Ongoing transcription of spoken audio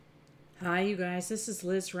Hi, you guys. This is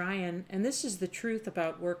Liz Ryan, and this is the Truth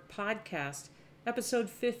About Work podcast,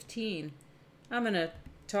 episode 15. I'm going to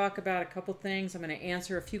talk about a couple things. I'm going to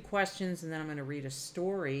answer a few questions, and then I'm going to read a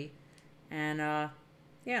story. And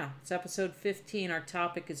it's episode 15. Our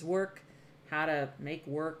topic is work, how to make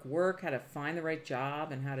work, how to find the right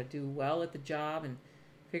job, and how to do well at the job, and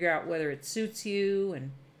figure out whether it suits you,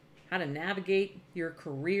 and how to navigate your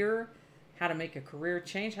career, how to make a career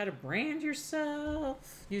change, how to brand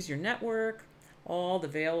yourself, use your network, all the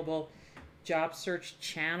available job search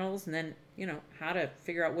channels, and then, how to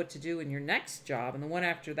figure out what to do in your next job. And the one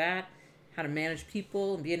after that, how to manage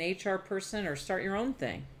people and be an HR person or start your own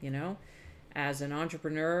thing, as an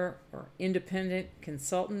entrepreneur or independent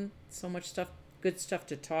consultant. So much stuff, good stuff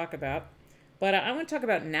to talk about. But I want to talk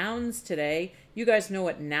about nouns today. You guys know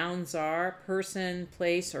what nouns are. Person,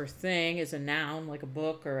 place, or thing is a noun, like a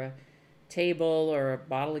book or a table or a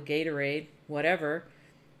bottle of Gatorade, whatever.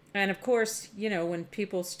 And of course, when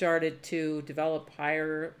people started to develop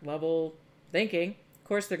higher level thinking, of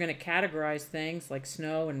course, they're going to categorize things like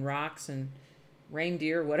snow and rocks and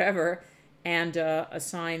reindeer, whatever, and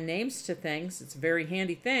assign names to things. It's a very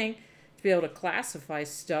handy thing to be able to classify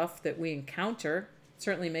stuff that we encounter. It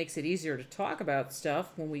certainly makes it easier to talk about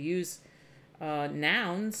stuff when we use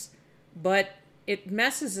nouns, but it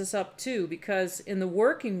messes us up too, because in the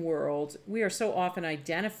working world, we are so often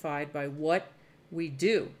identified by what we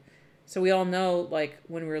do. So we all know, like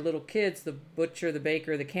when we were little kids, the butcher, the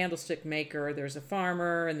baker, the candlestick maker, there's a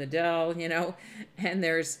farmer in the dell, and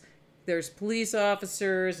there's police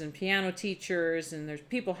officers and piano teachers, and there's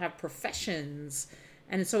people have professions.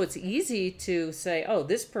 And so it's easy to say, oh,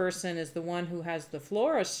 this person is the one who has the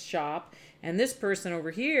florist shop, and this person over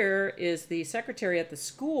here is the secretary at the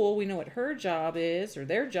school. We know what her job is or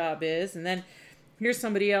their job is. And then here's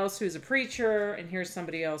somebody else who's a preacher, and here's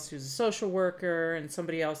somebody else who's a social worker, and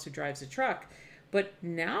somebody else who drives a truck. But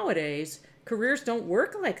nowadays, careers don't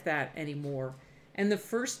work like that anymore. And the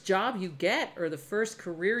first job you get or the first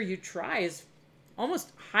career you try is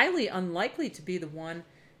almost highly unlikely to be the one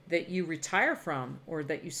that you retire from or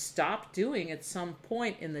that you stop doing at some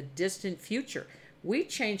point in the distant future. We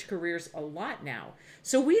change careers a lot now.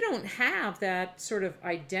 So we don't have that sort of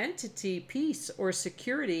identity piece or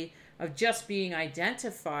security of just being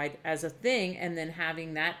identified as a thing and then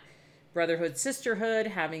having that brotherhood, sisterhood,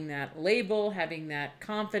 having that label, having that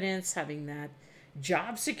confidence, having that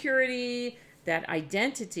job security, that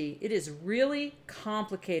identity. It is really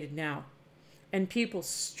complicated now. And people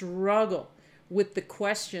struggle with the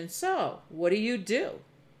question, so what do you do?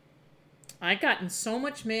 I've gotten so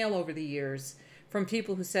much mail over the years from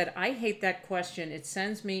people who said, I hate that question. It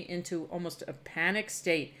sends me into almost a panic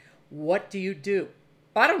state. What do you do?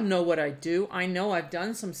 I don't know what I do. I know I've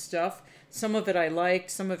done some stuff. Some of it I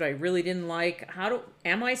liked, some of it I really didn't like.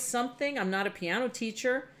 Am I something? I'm not a piano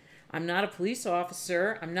teacher. I'm not a police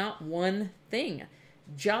officer. I'm not one thing.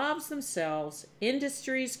 Jobs themselves,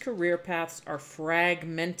 industries, career paths are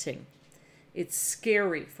fragmenting. It's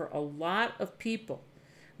scary for a lot of people.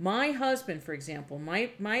 My husband, for example,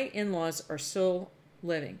 my in-laws are still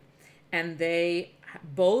living, and they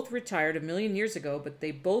both retired a million years ago, but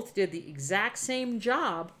they both did the exact same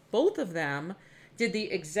job. Both of them did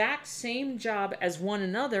the exact same job as one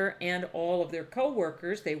another and all of their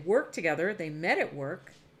coworkers. They worked together. They met at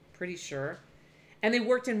work, pretty sure, and they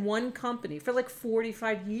worked in one company for like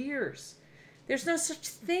 45 years. There's no such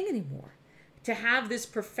thing anymore. To have this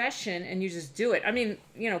profession and you just do it. I mean,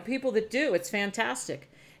 people that do, it's fantastic.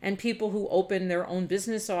 And people who open their own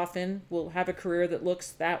business often will have a career that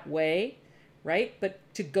looks that way, right? But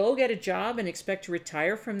to go get a job and expect to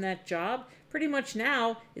retire from that job, pretty much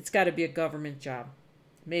now it's got to be a government job.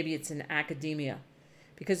 Maybe it's in academia.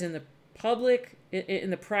 Because in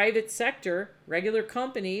the private sector, regular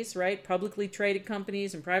companies, right? Publicly traded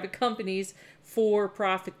companies and private companies,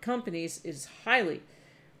 for-profit companies is highly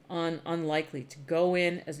unlikely to go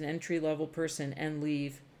in as an entry-level person and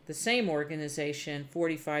leave the same organization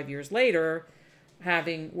 45 years later,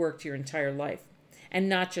 having worked your entire life. And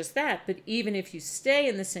not just that, but even if you stay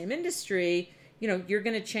in the same industry, you're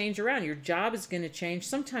going to change around. Your job is going to change,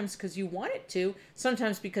 sometimes because you want it to,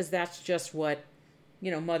 sometimes because that's just what,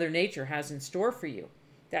 Mother Nature has in store for you.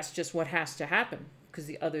 That's just what has to happen. Because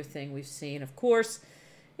the other thing we've seen, of course,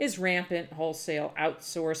 is rampant wholesale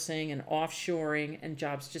outsourcing and offshoring and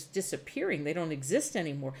jobs just disappearing. They don't exist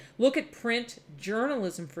anymore. Look at print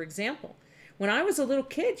journalism, for example. When I was a little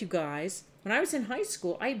kid, you guys, when I was in high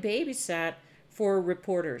school, I babysat for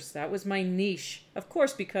reporters. That was my niche. Of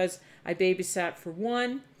course, because I babysat for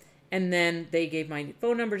one, and then they gave my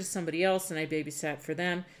phone number to somebody else, and I babysat for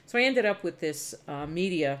them. So I ended up with this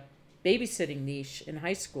media babysitting niche in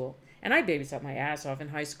high school. And I babysat my ass off in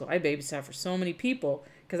high school. I babysat for so many people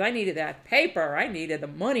because I needed that paper. I needed the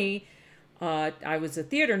money. I was a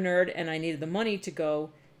theater nerd, and I needed the money to go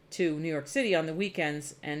to New York City on the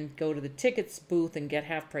weekends and go to the tickets booth and get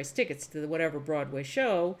half-price tickets to whatever Broadway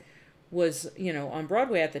show was, on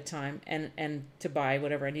Broadway at the time, and to buy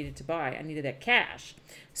whatever I needed to buy. I needed that cash.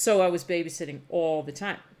 So I was babysitting all the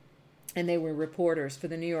time. And they were reporters for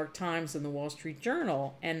the New York Times and the Wall Street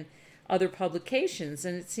Journal and other publications.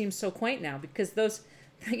 And it seems so quaint now because those,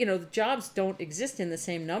 the jobs don't exist in the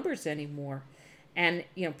same numbers anymore. And,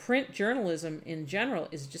 print journalism in general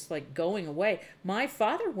is just like going away. My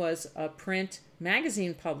father was a print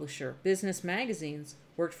magazine publisher, business magazines,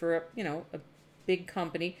 worked for a big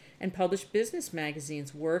company and published business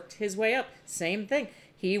magazines, worked his way up. Same thing.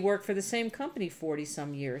 He worked for the same company 40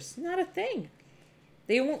 some years. Not a thing.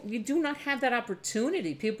 You do not have that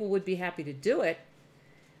opportunity. People would be happy to do it.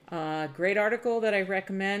 Great article that I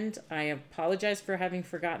recommend. I apologize for having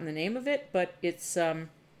forgotten the name of it, but it's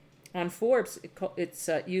on Forbes. It's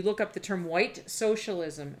you look up the term white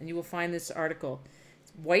socialism and you will find this article.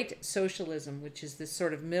 It's white socialism, which is this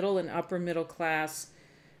sort of middle and upper middle class,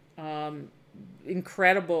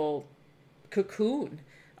 incredible cocoon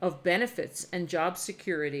of benefits and job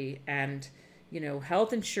security and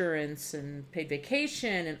health insurance and paid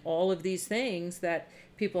vacation and all of these things that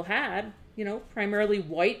people had, primarily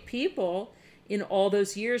white people in all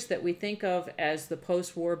those years that we think of as the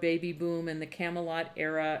post-war baby boom and the Camelot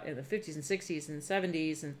era in the 50s and 60s and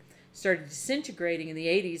 70s, and started disintegrating in the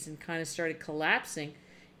 80s and kind of started collapsing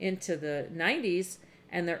into the 90s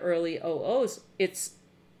and the early 00s.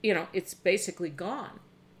 It's basically gone.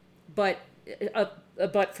 But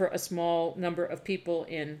for a small number of people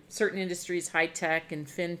in certain industries, high tech and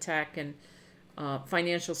fintech and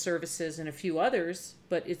financial services and a few others,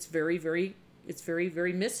 but it's very,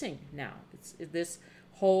 very missing now. It's this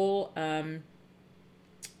whole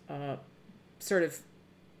sort of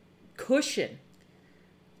cushion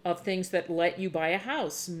of things that let you buy a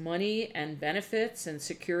house, money and benefits and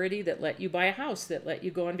security that let you buy a house, that let you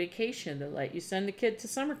go on vacation, that let you send a kid to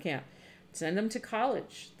summer camp, send them to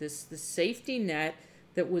college. This safety net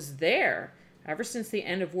that was there ever since the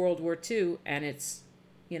end of World War II, and it's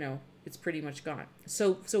pretty much gone.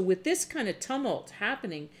 So with this kind of tumult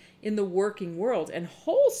happening in the working world and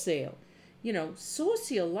wholesale,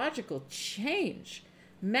 sociological change,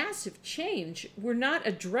 massive change, we're not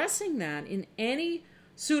addressing that in any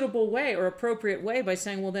suitable way or appropriate way by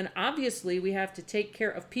saying, well, then obviously we have to take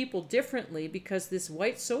care of people differently because this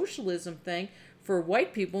white socialism thing for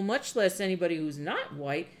white people, much less anybody who's not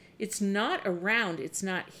white, it's not around, it's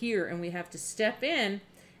not here, and we have to step in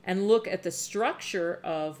and look at the structure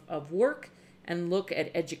of work and look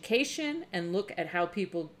at education and look at how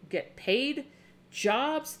people get paid,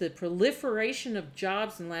 jobs, the proliferation of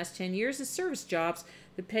jobs in the last 10 years is service jobs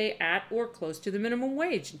that pay at or close to the minimum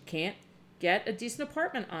wage. You can't get a decent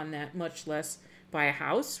apartment on that, much less buy a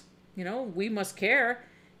house. We must care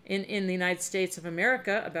in the United States of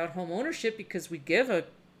America about home ownership because we give a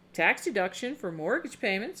tax deduction for mortgage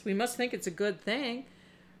payments. We must think it's a good thing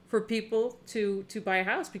for people to buy a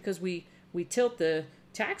house because we tilt the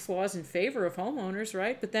tax laws in favor of homeowners,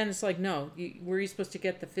 right? But then it's like, no, where are you supposed to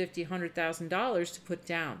get the $50,000, $100,000 to put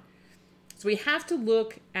down? So we have to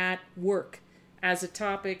look at work as a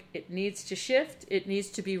topic. It needs to shift. It needs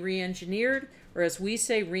to be re-engineered, or as we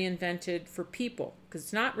say, reinvented for people, because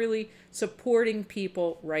it's not really supporting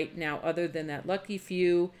people right now other than that lucky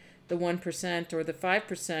few, the 1% or the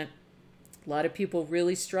 5%. A lot of people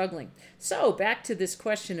really struggling. So back to this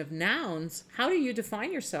question of nouns. How do you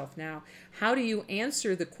define yourself now? How do you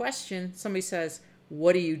answer the question? Somebody says,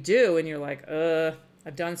 what do you do? And you're like,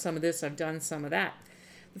 I've done some of this, I've done some of that.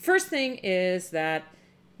 The first thing is that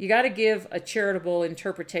you got to give a charitable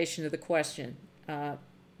interpretation of the question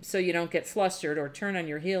so you don't get flustered or turn on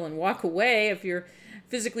your heel and walk away. If you're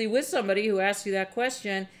physically with somebody who asks you that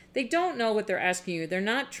question, they don't know what they're asking you. They're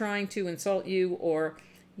not trying to insult you or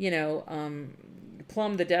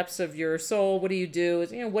plumb the depths of your soul. What do you do?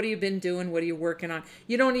 What have you been doing? What are you working on?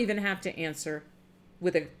 You don't even have to answer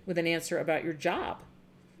with an answer about your job,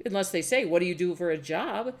 unless they say, what do you do for a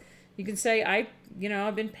job? You can say, I've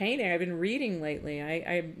been painting. I've been reading lately.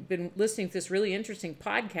 I've been listening to this really interesting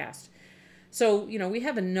podcast. So, we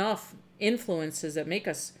have enough influences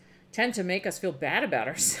that tend to make us feel bad about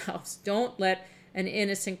ourselves. Don't let an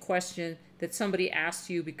innocent question that somebody asks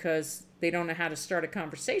you because they don't know how to start a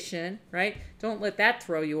conversation, right? Don't let that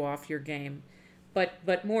throw you off your game.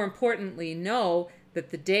 But more importantly, know that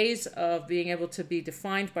the days of being able to be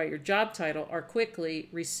defined by your job title are quickly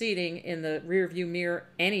receding in the rearview mirror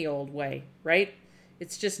any old way, right?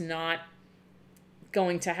 It's just not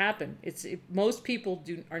going to happen. Most people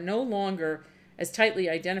are no longer as tightly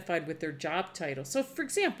identified with their job title. So, for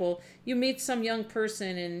example, you meet some young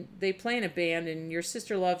person and they play in a band, and your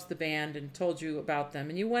sister loves the band and told you about them,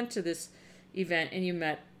 and you went to this event and you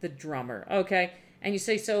met the drummer, okay? And you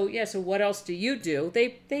say, so what else do you do?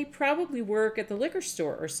 They probably work at the liquor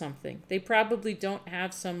store or something. They probably don't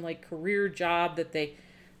have some like career job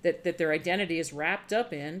that their identity is wrapped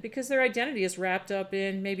up in, because their identity is wrapped up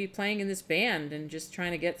in maybe playing in this band and just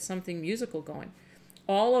trying to get something musical going.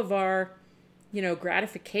 All of our,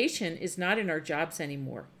 gratification is not in our jobs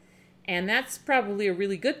anymore. And that's probably a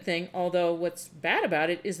really good thing, although what's bad about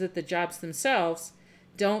it is that the jobs themselves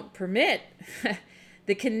don't permit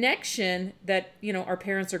the connection that, our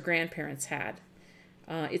parents or grandparents had.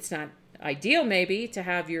 It's not ideal maybe to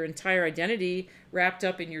have your entire identity wrapped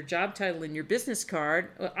up in your job title and your business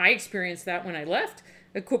card. I experienced that when I left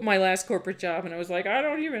my last corporate job, and I was like, I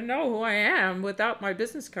don't even know who I am without my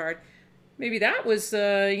business card. Maybe that was,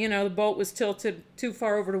 the boat was tilted too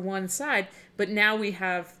far over to one side. But now we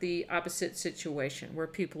have the opposite situation where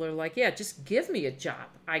people are like, yeah, just give me a job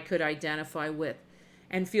I could identify with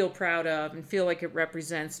and feel proud of and feel like it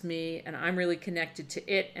represents me and I'm really connected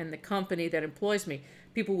to it and the company that employs me.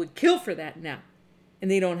 People would kill for that now, and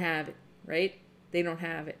they don't have it, right? They don't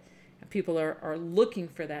have it. And people are looking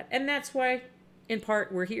for that. And that's why, in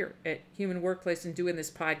part, we're here at Human Workplace and doing this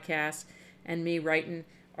podcast and me writing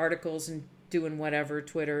articles and doing whatever,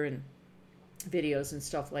 Twitter and videos and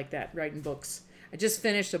stuff like that, writing books. I just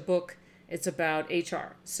finished a book. It's about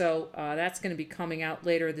HR. So that's going to be coming out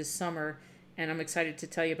later this summer, and I'm excited to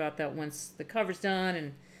tell you about that once the cover's done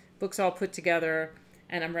and book's all put together.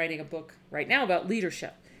 And I'm writing a book right now about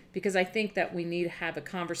leadership, because I think that we need to have a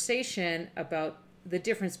conversation about the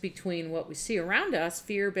difference between what we see around us,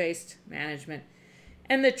 fear-based management,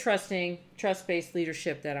 and the trust-based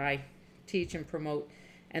leadership that I teach and promote,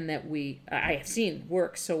 and that I have seen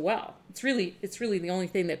work so well. It's really the only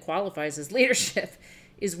thing that qualifies as leadership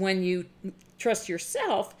is when you trust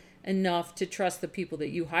yourself enough to trust the people that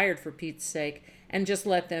you hired, for Pete's sake, and just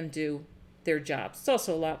let them do their jobs. It's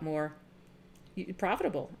also a lot more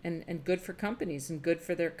profitable and good for companies and good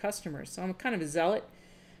for their customers. So I'm kind of a zealot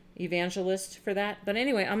evangelist for that. But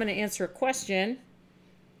anyway, I'm going to answer a question.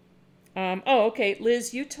 Okay,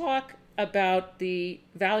 Liz, you talk about the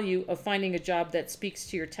value of finding a job that speaks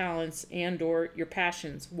to your talents and or your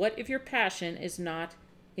passions. What if your passion is not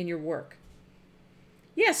in your work?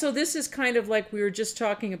 Yeah, so this is kind of like we were just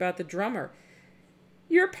talking about the drummer.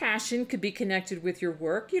 Your passion could be connected with your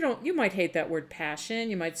work. You might hate that word passion.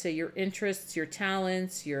 You might say your interests, your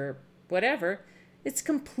talents, your whatever. It's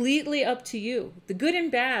completely up to you. The good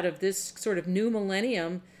and bad of this sort of new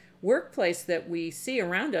millennium workplace that we see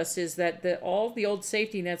around us is that all the old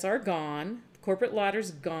safety nets are gone. The corporate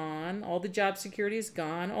ladder's gone. All the job security is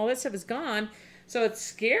gone. All that stuff is gone. So it's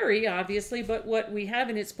scary, obviously, but what we have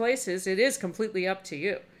in its place is it is completely up to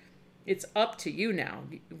you. It's up to you now.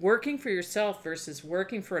 Working for yourself versus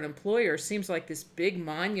working for an employer seems like this big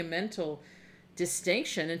monumental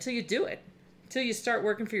distinction until you do it. Until you start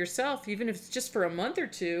working for yourself, even if it's just for a month or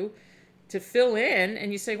two, to fill in,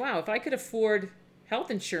 and you say, wow, if I could afford health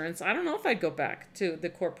insurance, I don't know if I'd go back to the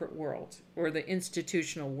corporate world or the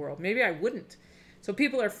institutional world. Maybe I wouldn't. So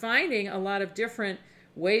people are finding a lot of different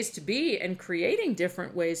ways to be and creating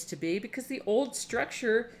different ways to be because the old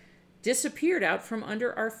structure disappeared out from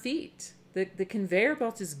under our feet. The conveyor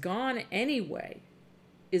belt is gone anyway,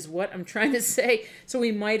 is what I'm trying to say. So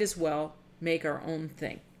we might as well make our own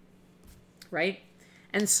thing, right?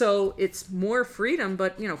 And so it's more freedom,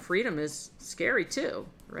 but freedom is scary too,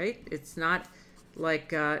 right? It's not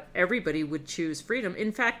like everybody would choose freedom.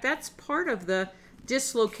 In fact, that's part of the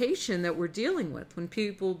dislocation that we're dealing with. When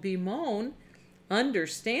people bemoan,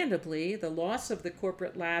 understandably, the loss of the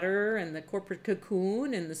corporate ladder and the corporate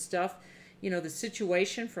cocoon and the stuff, the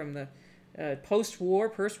situation from the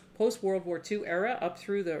post-World War II era up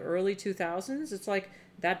through the early 2000s, it's like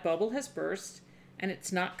that bubble has burst and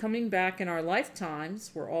it's not coming back in our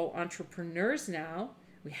lifetimes. We're all entrepreneurs now.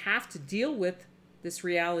 We have to deal with this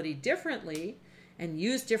reality differently and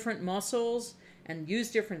use different muscles and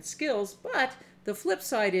use different skills. But the flip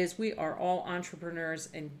side is we are all entrepreneurs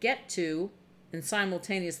and get to and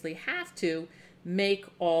simultaneously have to make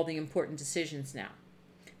all the important decisions now.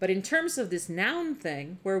 But in terms of this noun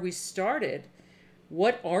thing, where we started,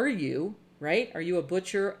 what are you, right? Are you a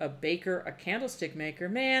butcher, a baker, a candlestick maker?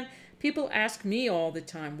 Man, people ask me all the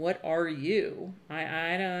time, what are you?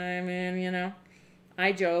 I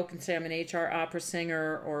joke and say I'm an HR opera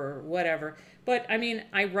singer or whatever. But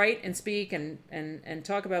I write and speak and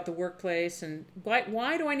talk about the workplace. And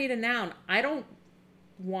why do I need a noun? I don't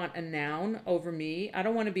want a noun over me. I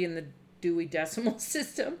don't want to be in the Dewey Decimal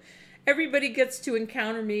System. Everybody gets to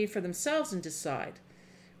encounter me for themselves and decide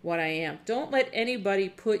what I am. Don't let anybody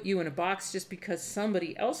put you in a box just because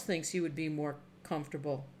somebody else thinks you would be more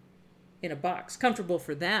comfortable in a box, comfortable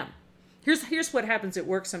for them. Here's what happens at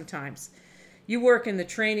work sometimes. You work in the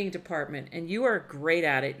training department and you are great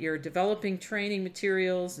at it. You're developing training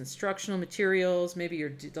materials, instructional materials, maybe you're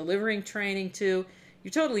delivering training too.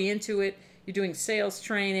 You're totally into it. You're doing sales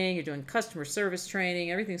training, you're doing customer service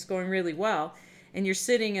training, everything's going really well. And you're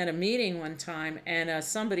sitting at a meeting one time and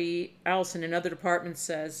somebody else in another department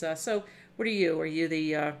says, so what are you? Are you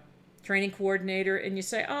the training coordinator? And you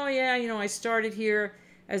say, oh yeah, I started here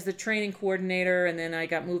as the training coordinator and then I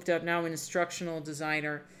got moved up. Now I'm an instructional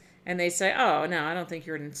designer. And they say, oh, no, I don't think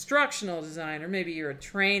you're an instructional designer. Maybe you're a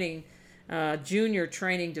training, junior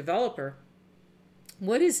training developer.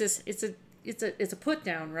 What is this? It's a put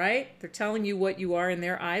down, right? They're telling you what you are in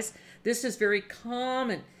their eyes. This is very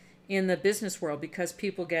common in the business world because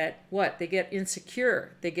people get what? They get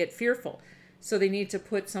insecure. They get fearful. So they need to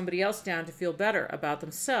put somebody else down to feel better about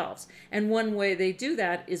themselves. And one way they do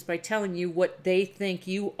that is by telling you what they think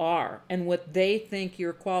you are and what they think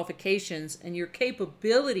your qualifications and your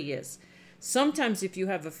capability is. Sometimes if you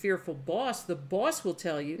have a fearful boss, the boss will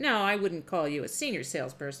tell you, no, I wouldn't call you a senior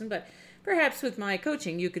salesperson, but perhaps with my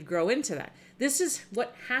coaching you could grow into that. This is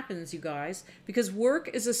what happens, you guys, because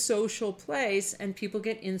work is a social place and people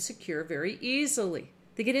get insecure very easily.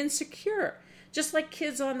 They get insecure. Just like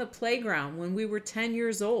kids on the playground when we were 10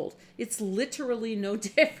 years old. It's literally no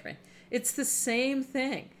different. It's the same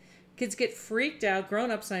thing. Kids get freaked out,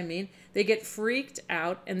 grown-ups I mean, they get freaked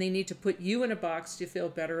out and they need to put you in a box to feel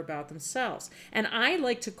better about themselves. And I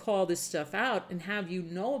like to call this stuff out and have you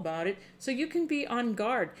know about it so you can be on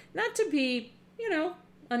guard. Not to be,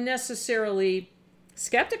 unnecessarily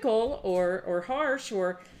skeptical or harsh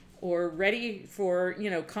or ready for,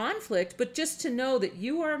 conflict, but just to know that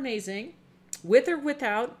you are amazing. With or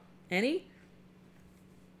without any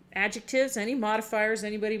adjectives, any modifiers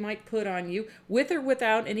anybody might put on you, with or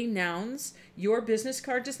without any nouns, your business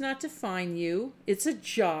card does not define you. It's a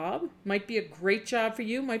job. Might be a great job for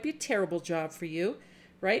you, might be a terrible job for you,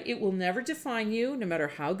 right? It will never define you, no matter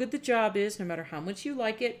how good the job is, no matter how much you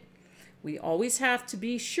like it. We always have to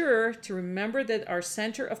be sure to remember that our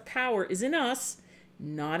center of power is in us,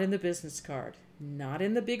 not in the business card, not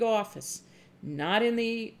in the big office. Not in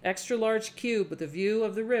the extra large cube with a view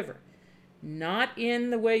of the river. Not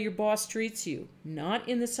in the way your boss treats you. Not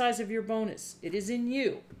in the size of your bonus. It is in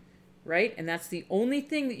you, right? And that's the only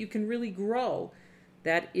thing that you can really grow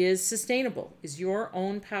that is sustainable, is your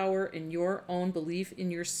own power and your own belief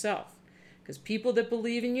in yourself. Because people that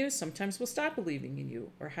believe in you sometimes will stop believing in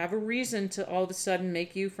you or have a reason to all of a sudden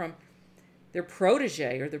make you from their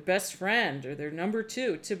protege or their best friend or their number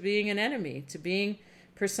two to being an enemy, to being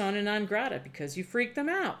persona non grata because you freaked them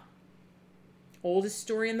out. Oldest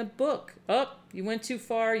story in the book. Oh, you went too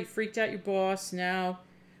far. You freaked out your boss. Now,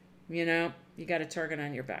 you got a target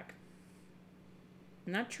on your back.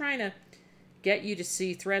 I'm not trying to get you to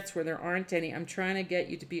see threats where there aren't any. I'm trying to get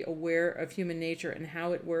you to be aware of human nature and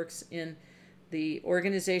how it works in the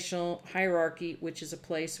organizational hierarchy, which is a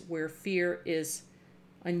place where fear is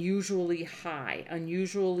unusually high,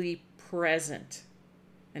 unusually present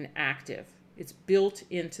and active. It's built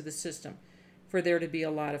into the system for there to be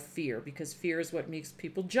a lot of fear because fear is what makes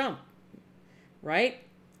people jump, right?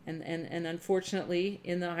 And unfortunately,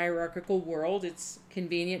 in the hierarchical world, it's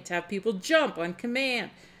convenient to have people jump on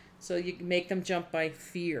command. So you can make them jump by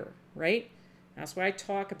fear, right? That's why I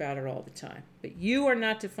talk about it all the time. But you are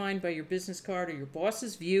not defined by your business card or your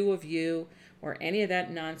boss's view of you or any of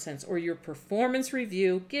that nonsense or your performance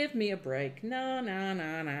review. Give me a break.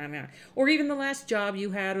 No. Or even the last job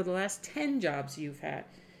you had or the last 10 jobs you've had.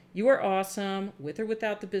 You are awesome with or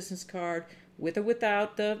without the business card, with or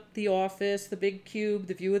without the office, the big cube,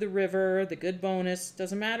 the view of the river, the good bonus.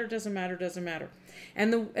 Doesn't matter.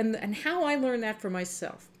 And how I learned that for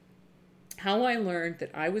myself. How I learned that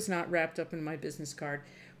I was not wrapped up in my business card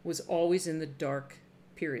was always in the dark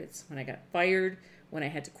periods. When I got fired, when I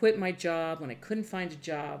had to quit my job, when I couldn't find a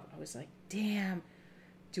job, I was like, damn,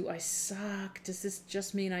 do I suck? Does this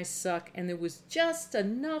just mean I suck? And there was just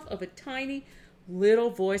enough of a tiny little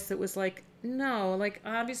voice that was like, no, like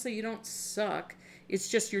obviously you don't suck. It's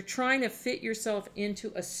just you're trying to fit yourself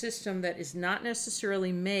into a system that is not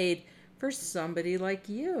necessarily made for somebody like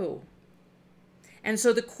you. And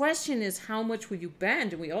so the question is, how much will you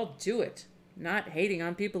bend? And we all do it. Not hating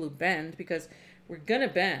on people who bend, because we're going to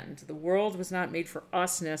bend. The world was not made for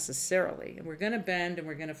us necessarily. And we're going to bend and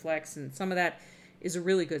we're going to flex. And some of that is a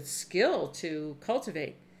really good skill to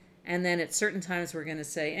cultivate. And then at certain times we're going to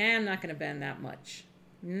say, I'm not going to bend that much.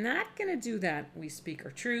 Not going to do that. We speak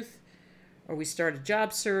our truth, or we start a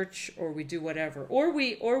job search, or we do whatever. Or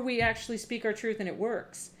we actually speak our truth and it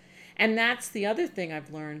works. And that's the other thing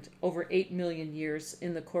I've learned over 8 million years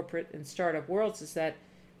in the corporate and startup worlds, is that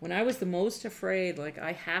when I was the most afraid, like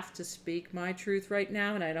I have to speak my truth right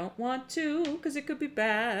now and I don't want to because it could be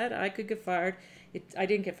bad, I could get fired. I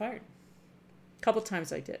didn't get fired. A couple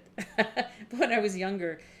times I did when I was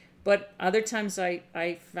younger. But other times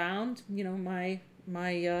I found, I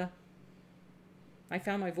found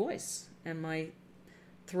my voice, and my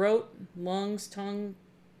throat, lungs, tongue,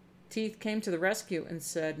 teeth came to the rescue and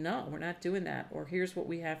said, no, we're not doing that. Or here's what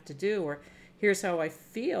we have to do. Or here's how I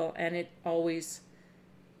feel. And it always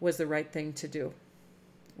was the right thing to do.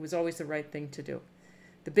 It was always the right thing to do.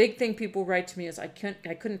 The big thing people write to me is I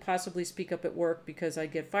couldn't possibly speak up at work because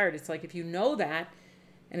I'd get fired. It's like, if you know that,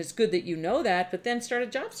 and it's good that you know that, but then start a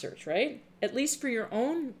job search, right? At least for your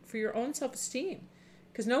own self-esteem.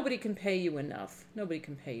 Because nobody can pay you enough. Nobody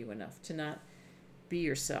can pay you enough to not be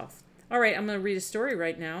yourself. All right, I'm going to read a story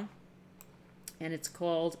right now. And it's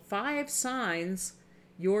called 5 Signs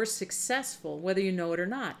You're Successful, Whether You Know It or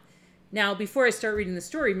Not. Now, before I start reading the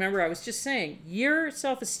story, remember I was just saying, your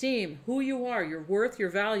self-esteem, who you are, your worth, your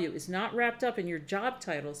value is not wrapped up in your job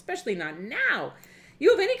title, especially not now. You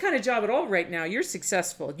have any kind of job at all right now, you're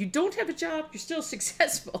successful. You don't have a job, you're still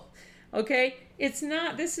successful. Okay? It's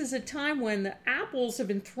not, this is a time when the apples have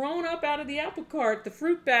been thrown up out of the apple cart, the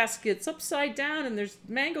fruit basket's upside down, and there's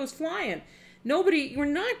mangoes flying.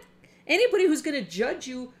 Anybody who's going to judge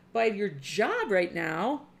you by your job right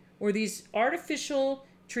now, or these artificial,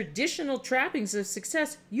 traditional trappings of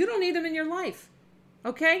success, you don't need them in your life.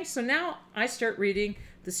 Okay? So now I start reading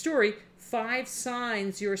the story, 5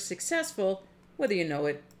 Signs You're Successful, Whether You Know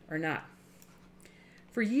It or Not.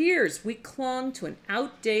 For years, we clung to an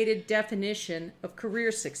outdated definition of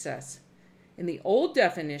career success. In the old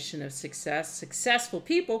definition of success, successful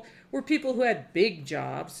people were people who had big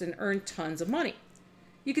jobs and earned tons of money.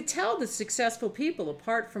 You could tell the successful people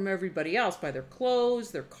apart from everybody else by their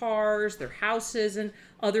clothes, their cars, their houses, and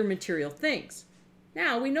other material things.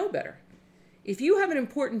 Now we know better. If you have an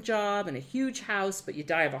important job and a huge house, but you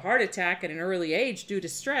die of a heart attack at an early age due to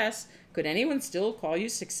stress, could anyone still call you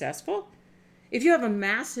successful? If you have a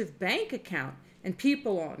massive bank account and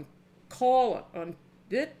people on call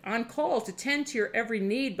to tend to your every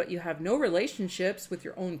need, but you have no relationships with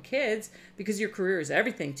your own kids because your career is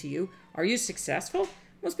everything to you, are you successful?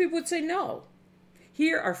 Most people would say no.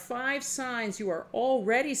 Here are 5 signs you are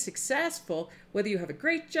already successful, whether you have a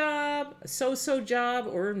great job, a so-so job,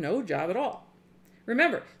 or no job at all.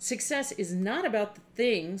 Remember, success is not about the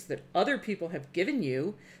things that other people have given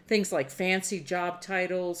you, things like fancy job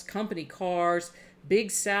titles, company cars,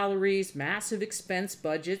 big salaries, massive expense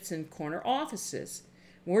budgets, and corner offices.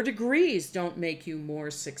 More degrees don't make you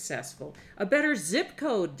more successful. A better zip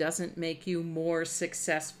code doesn't make you more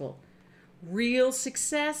successful. Real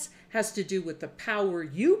success has to do with the power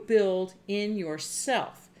you build in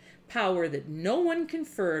yourself, power that no one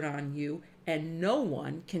conferred on you and no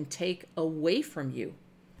one can take away from you.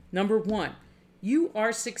 Number 1, you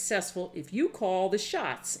are successful if you call the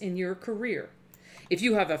shots in your career. If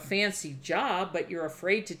you have a fancy job, but you're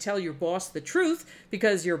afraid to tell your boss the truth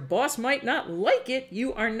because your boss might not like it,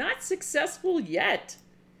 you are not successful yet.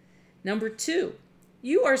 Number 2,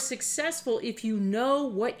 you are successful if you know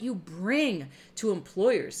what you bring to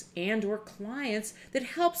employers and or clients that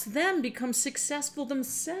helps them become successful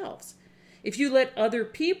themselves. If you let other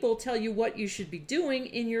people tell you what you should be doing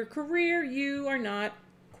in your career, you are not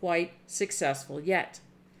quite successful yet.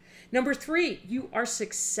 Number 3, you are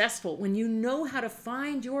successful when you know how to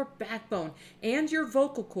find your backbone and your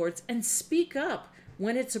vocal cords and speak up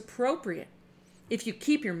when it's appropriate. If you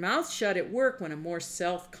keep your mouth shut at work when a more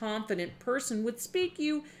self-confident person would speak,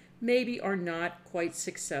 you maybe are not quite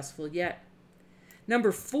successful yet.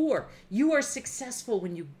 Number 4, you are successful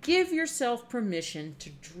when you give yourself permission to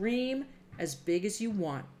dream as big as you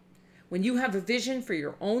want. When you have a vision for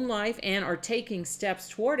your own life and are taking steps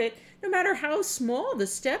toward it, no matter how small the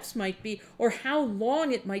steps might be or how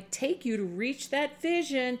long it might take you to reach that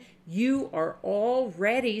vision, you are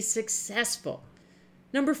already successful.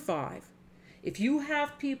 Number 5, if you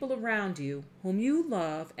have people around you whom you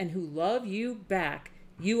love and who love you back,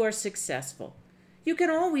 you are successful. You can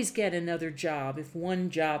always get another job if one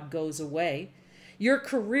job goes away. Your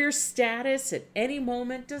career status at any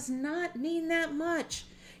moment does not mean that much.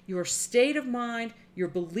 Your state of mind, your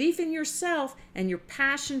belief in yourself, and your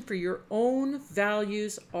passion for your own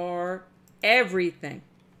values are everything.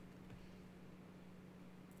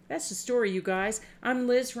 That's the story, you guys. I'm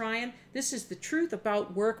Liz Ryan. This is the Truth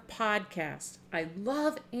About Work podcast. I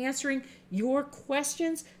love answering your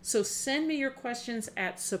questions, so send me your questions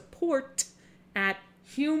at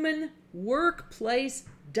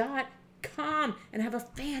support@humanworkplace.com and have a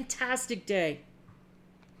fantastic day.